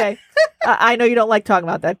 Okay, I know you don't like talking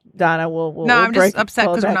about that, Donna. We'll No, I'm break just upset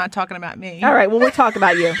pull it because we're back. not talking about me. All right, well, we're talking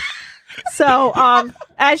about you. So,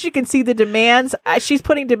 as you can see, the demands. She's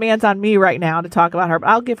putting demands on me right now to talk about her, but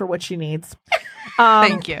I'll give her what she needs.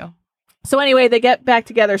 Thank you. So anyway, they get back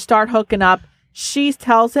together, start hooking up. She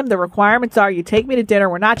tells him the requirements are you take me to dinner.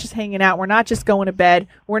 We're not just hanging out. We're not just going to bed.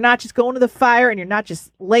 We're not just going to the fire, and you're not just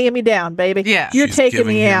laying me down, baby. Yeah. You're She's taking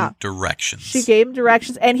giving me him out. directions. She gave him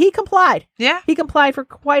directions, and he complied. Yeah. He complied for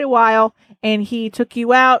quite a while, and he took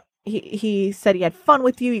you out. He said he had fun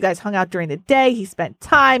with you. You guys hung out during the day. He spent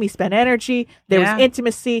time. He spent energy. There Yeah. was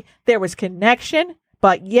intimacy. There was connection.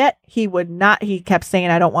 But yet he would not. He kept saying,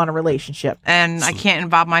 "I don't want a relationship." And I can't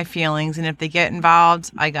involve my feelings. And if they get involved,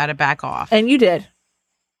 I got to back off. And you did.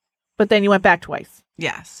 But then you went back twice.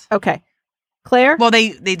 Yes. Okay, Claire. Well,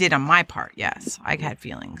 they did on my part. Yes. I had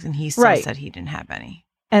feelings. And he still Right. said he didn't have any.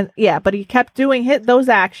 And yeah, but he kept doing those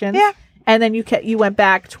actions. Yeah. And then you went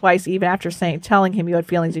back twice, even after telling him you had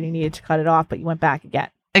feelings and you needed to cut it off. But you went back again.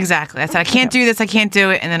 Exactly. I said, I can't do this. I can't do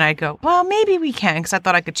it. And then I'd go, well, maybe we can because I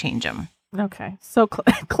thought I could change him. Okay. So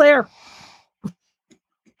Claire.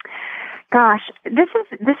 Gosh, this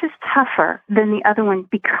is tougher than the other one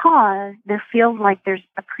because there feels like there's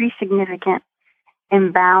a pretty significant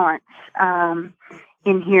imbalance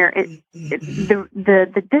in here.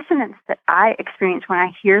 The dissonance that I experience when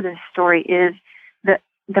I hear this story is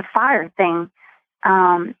the fire thing,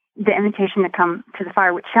 the invitation to come to the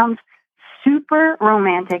fire, which sounds super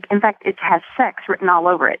romantic. In fact, it has sex written all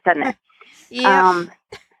over it, doesn't it? Yeah.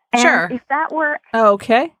 And Sure. if that were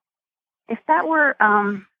Okay.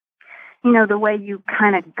 the way you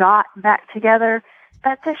kind of got back together,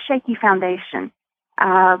 that's a shaky foundation.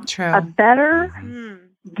 True. A better Mm.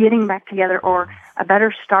 getting back together, or a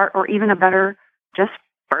better start, or even a better just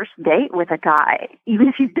first date with a guy, even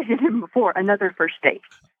if you've dated him before, another first date.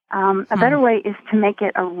 A better way is to make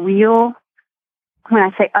it a real, when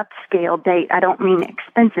I say upscale date, I don't mean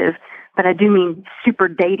expensive, but I do mean super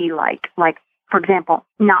datey-like. Like, for example,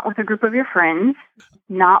 not with a group of your friends,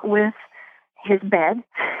 not with his bed,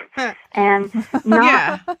 and not...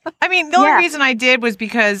 Yeah. I mean, the only reason I did was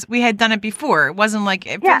because we had done it before. It wasn't like,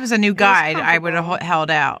 if it was a new guide, I would have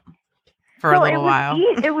held out for a little while.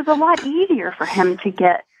 It was a lot easier for him to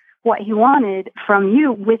get what he wanted from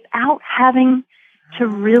you without having to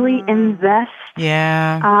really invest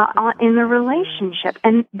in the relationship.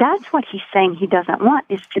 And that's what he's saying he doesn't want,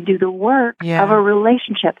 is to do the work of a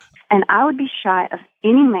relationship. And I would be shy of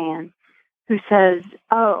any man who says,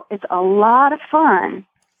 oh, it's a lot of fun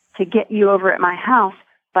to get you over at my house,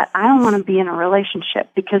 but I don't want to be in a relationship,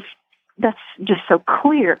 because that's just so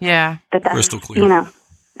clear. Yeah. That's Crystal clear. You know,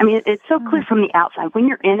 I mean, it's so clear from the outside. When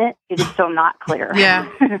you're in it, it is so not clear. Yeah.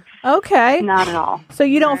 Okay. Not at all. So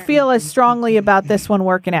you don't feel as strongly about this one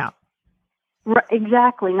working out. Right,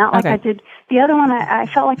 exactly. Not like Okay. I did. The other one, I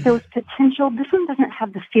felt like there was potential. This one doesn't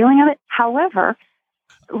have the feeling of it. However,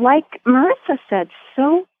 like Marissa said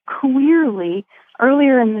so clearly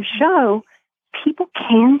earlier in the show, people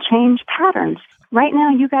can change patterns. Right now,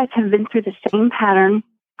 you guys have been through the same pattern,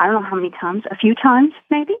 I don't know how many times, a few times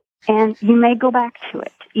maybe, and you may go back to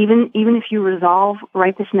it. Even if you resolve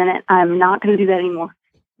right this minute, I'm not going to do that anymore.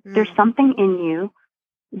 There's something in you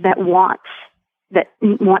that wants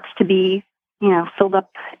to be, filled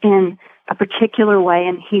up in a particular way,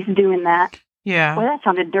 and he's doing that. Yeah. Well, that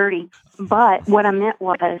sounded dirty. But what I meant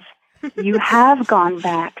was you have gone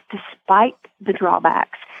back despite the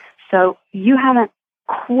drawbacks. So you haven't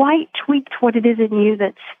quite tweaked what it is in you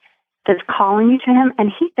that's calling you to him,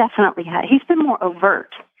 and he definitely has. He's been more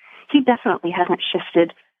overt. He definitely hasn't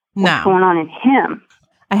shifted what's going on in him.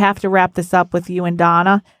 I have to wrap this up with you and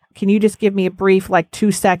Donna. Can you just give me a brief,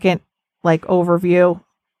 2-second, overview,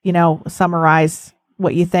 summarize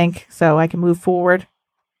what you think so I can move forward?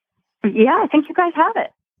 Yeah, I think you guys have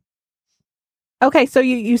it. Okay, so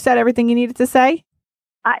you said everything you needed to say?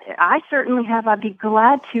 I certainly have. I'd be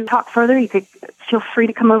glad to talk further. You could feel free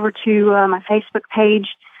to come over to my Facebook page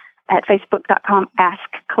at facebook.com, Ask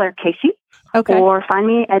Claire Casey. Okay. Or find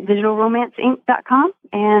me at digitalromanceinc.com.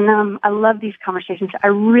 And I love these conversations. I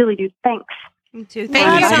really do. Thanks. Me too.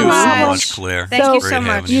 Thank you so much. Claire. Thank you Great so much.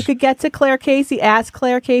 having You could get to Claire Casey,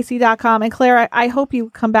 askclairecasey.com. And Claire, I hope you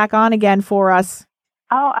come back on again for us.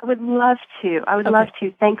 Oh, I would love to. I would love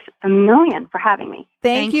to. Thanks a million for having me.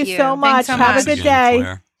 Thank you you. so much. Thanks so Have much. a good Again, day.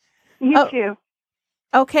 Claire. You too.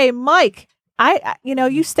 Okay, Mike,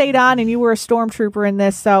 you stayed on and you were a stormtrooper in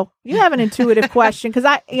this, so you have an intuitive question because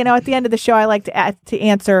at the end of the show, I like to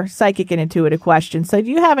answer psychic and intuitive questions. So do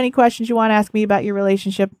you have any questions you want to ask me about your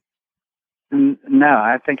relationship? No,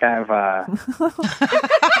 I think I've got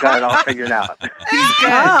it all figured out.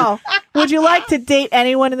 Oh, would you like to date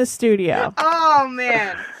anyone in the studio? Oh,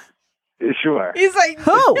 man. Sure. He's like,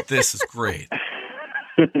 Who? This is great.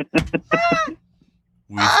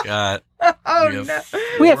 We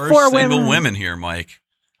have four single women here, Mike.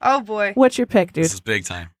 Oh, boy. What's your pick, dude? This is big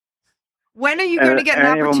time. When are you going to get an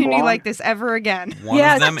opportunity like this ever again? One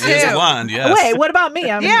of them is blonde, yes. Wait, what about me?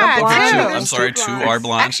 I'm Yeah, blonde. two. I'm sorry, two are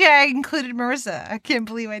blonde. Actually, I included Marissa. I can't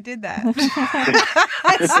believe I did that.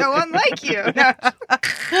 That's so unlike you.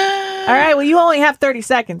 All right, well, you only have 30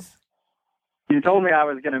 seconds. You told me I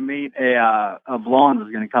was going to meet a blonde was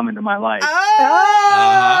going to come into my life.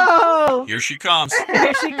 Oh! Here she comes.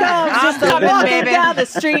 Here she comes. Just walking down the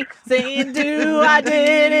street saying, do I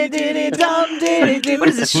did it, don't did it. What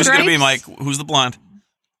is this, Who's going to be, Mike? Who's the blonde?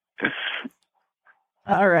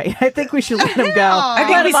 All right. I think we should let him go. I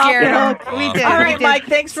think we scared him. We did. All we right, did. Mike,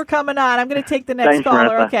 thanks for coming on. I'm going to take the next Thanks, caller.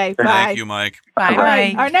 Marissa. Okay, bye. Thank you, Mike. Bye, All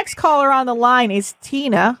right. bye. Our next caller on the line is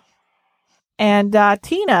Tina. And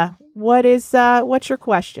Tina, what's your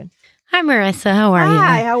question? Hi, Marissa. How are you?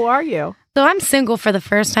 Hi, how are you? So I'm single for the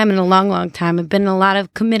first time in a long, long time. I've been in a lot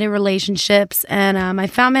of committed relationships, and I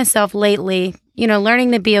found myself lately,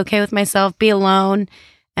 learning to be okay with myself, be alone.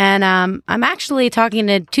 And I'm actually talking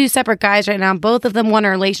to two separate guys right now. Both of them want a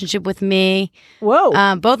relationship with me. Whoa.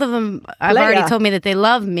 Both of them have Leia. already told me that they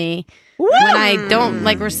love me Woo. when I don't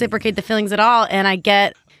reciprocate the feelings at all. And I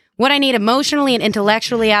get what I need emotionally and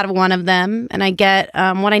intellectually out of one of them, and I get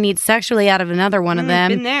what I need sexually out of another one of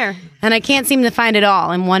them. Been there. And I can't seem to find it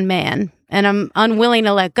all in one man. And I'm unwilling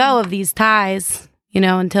to let go of these ties,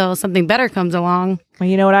 until something better comes along. Well,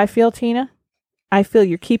 you know what I feel, Tina? I feel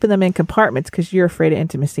you're keeping them in compartments because you're afraid of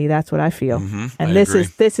intimacy. That's what I feel. Mm-hmm. And I this agree.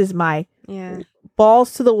 is my Yeah.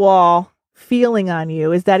 balls to the wall feeling on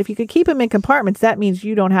you is that if you could keep them in compartments, that means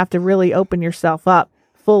you don't have to really open yourself up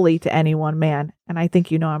fully to any one man. And I think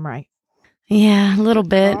I'm right. Yeah, a little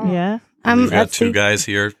bit. Yeah. We've got That's two the- guys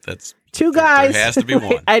here. That's Two guys. There has to be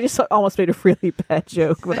one. I just almost made a really bad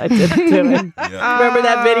joke when I did it to him. yeah. Remember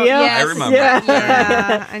that video? Yes. I remember.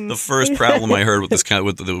 Yeah. And The first problem I heard with this kind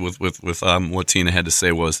of with what Tina had to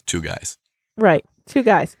say was two guys. Right. Two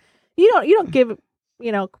guys. You don't give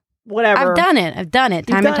whatever. I've done it You've time and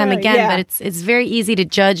done time it, again, yeah. but it's very easy to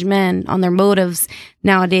judge men on their motives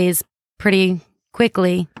nowadays pretty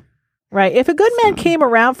quickly. Right. If a good man came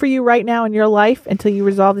around for you right now in your life until you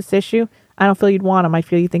resolve this issue, I don't feel you'd want him. I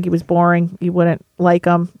feel you think he was boring. You wouldn't like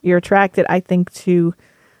him. You're attracted, I think, to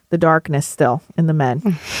the darkness still in the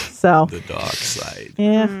men. So, The dark side.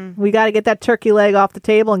 yeah, we got to get that turkey leg off the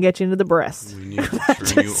table and get you into the breast. We need to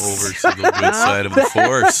turn you over to the good side of the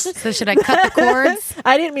force. So should I cut the cords?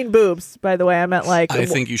 I didn't mean boobs, by the way. I meant like. I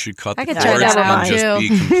think you should cut I the could try cords that and out, just too. be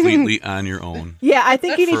completely on your own. Yeah, I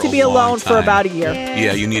think you need For to be a long alone for time. about a year.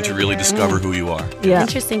 Yeah, you need to really discover who you are. Yeah.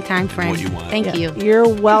 Interesting time frame. What you want. Thank you. You're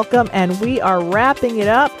welcome. And we are wrapping it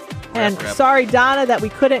up. And Wrap. sorry, Donna, that we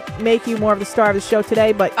couldn't make you more of the star of the show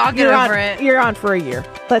today, but I'll get you're over on, it. You're on for a year.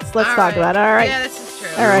 Let's talk right. about it. All right. Yeah, this is true.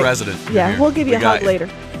 All You're right. a resident. You're Yeah, here. we'll give you We a got hug later.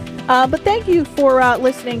 But thank you for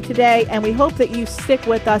listening today, and we hope that you stick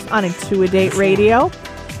with us on Intuidate Radio.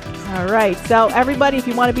 All right. So, everybody, if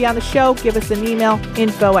you want to be on the show, give us an email,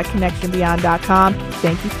 info@connectionbeyond.com.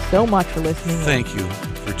 Thank you so much for listening. Thank you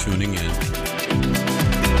for tuning in.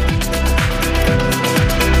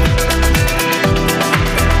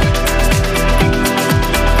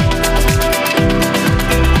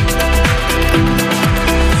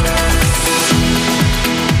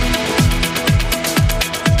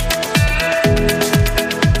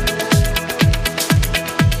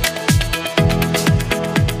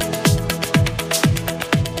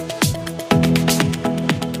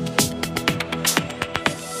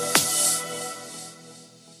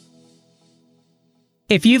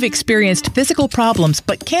 If you've experienced physical problems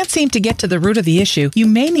but can't seem to get to the root of the issue, you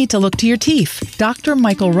may need to look to your teeth. Dr.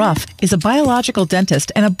 Michael Ruff is a biological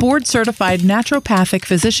dentist and a board-certified naturopathic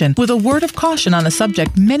physician with a word of caution on a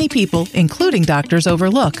subject many people, including doctors,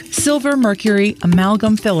 overlook. Silver mercury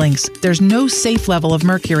amalgam fillings. There's no safe level of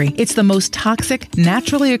mercury. It's the most toxic,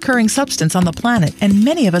 naturally occurring substance on the planet, and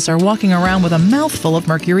many of us are walking around with a mouthful of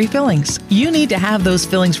mercury fillings. You need to have those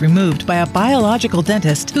fillings removed by a biological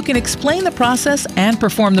dentist who can explain the process and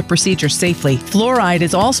perform the procedure safely. Fluoride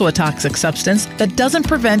is also a toxic substance that doesn't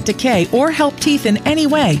prevent decay or help teeth in any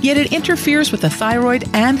way, yet it interferes with the thyroid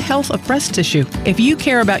and health of breast tissue. If you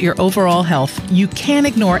care about your overall health, you can't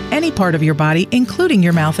ignore any part of your body, including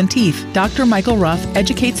your mouth and teeth. Dr. Michael Ruff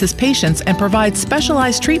educates his patients and provides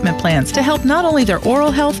specialized treatment plans to help not only their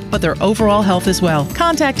oral health, but their overall health as well.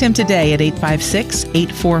 Contact him today at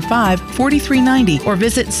 856-845-4390 or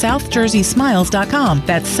visit southjerseysmiles.com.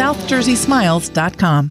 That's southjerseysmiles.com.